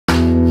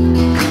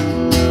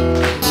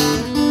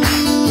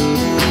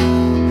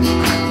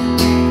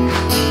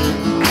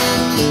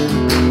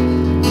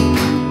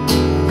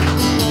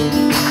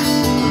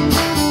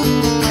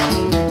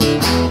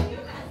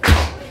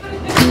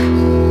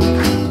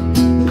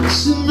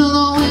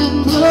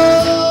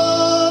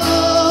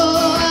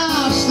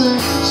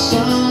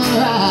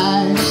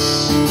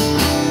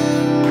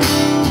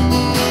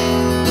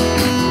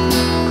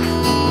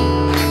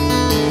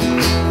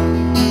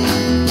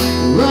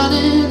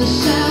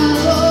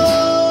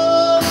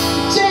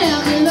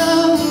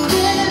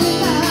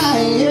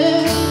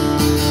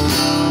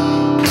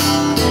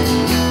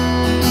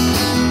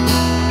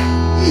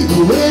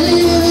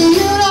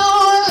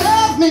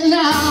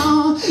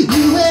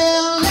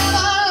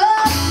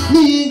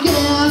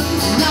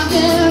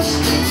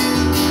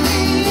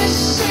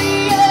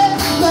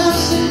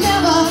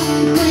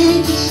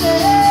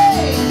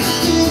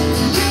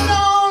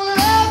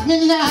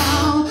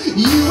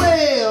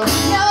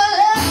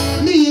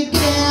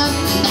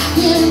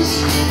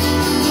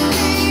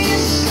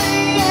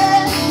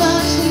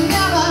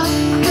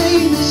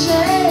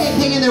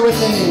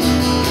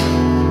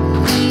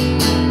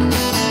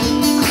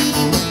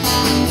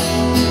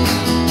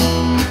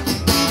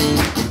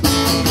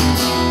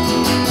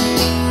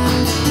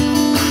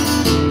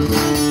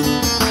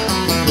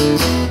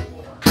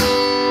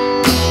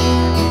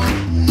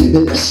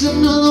Listen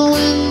to the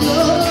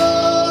window,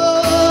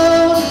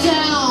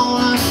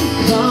 down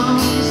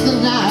comes the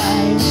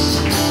night.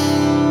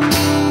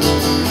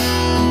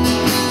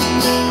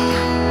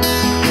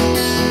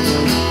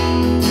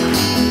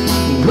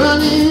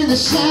 Running the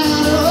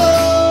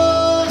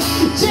shadows,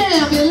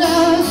 damn your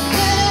love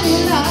any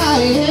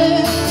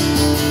night.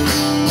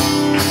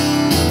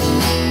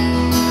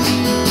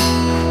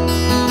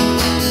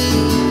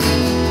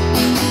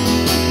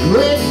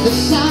 Break the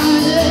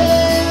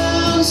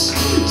silence,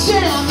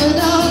 damn it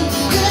up,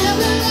 damn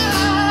the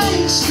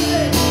lights.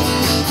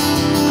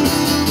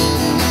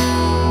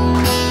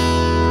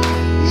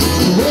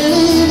 Well,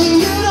 if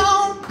you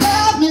don't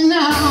love me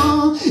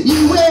now, you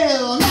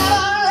will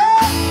never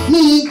let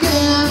me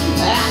again.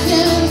 I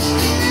can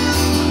still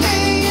be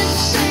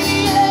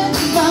saying,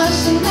 but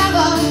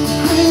never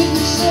quit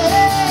to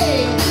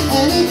say.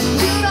 And if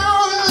you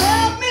don't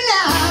love me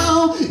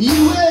now, you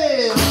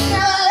will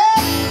never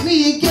let me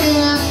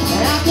again.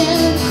 I can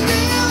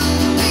still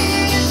be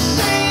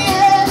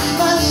saying,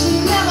 but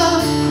never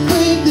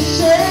quit to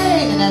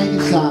say. And now you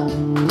can stop.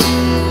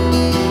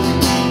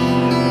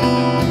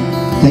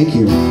 Thank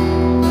you.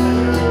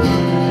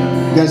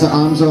 You guys, our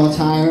arms are all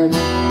tied.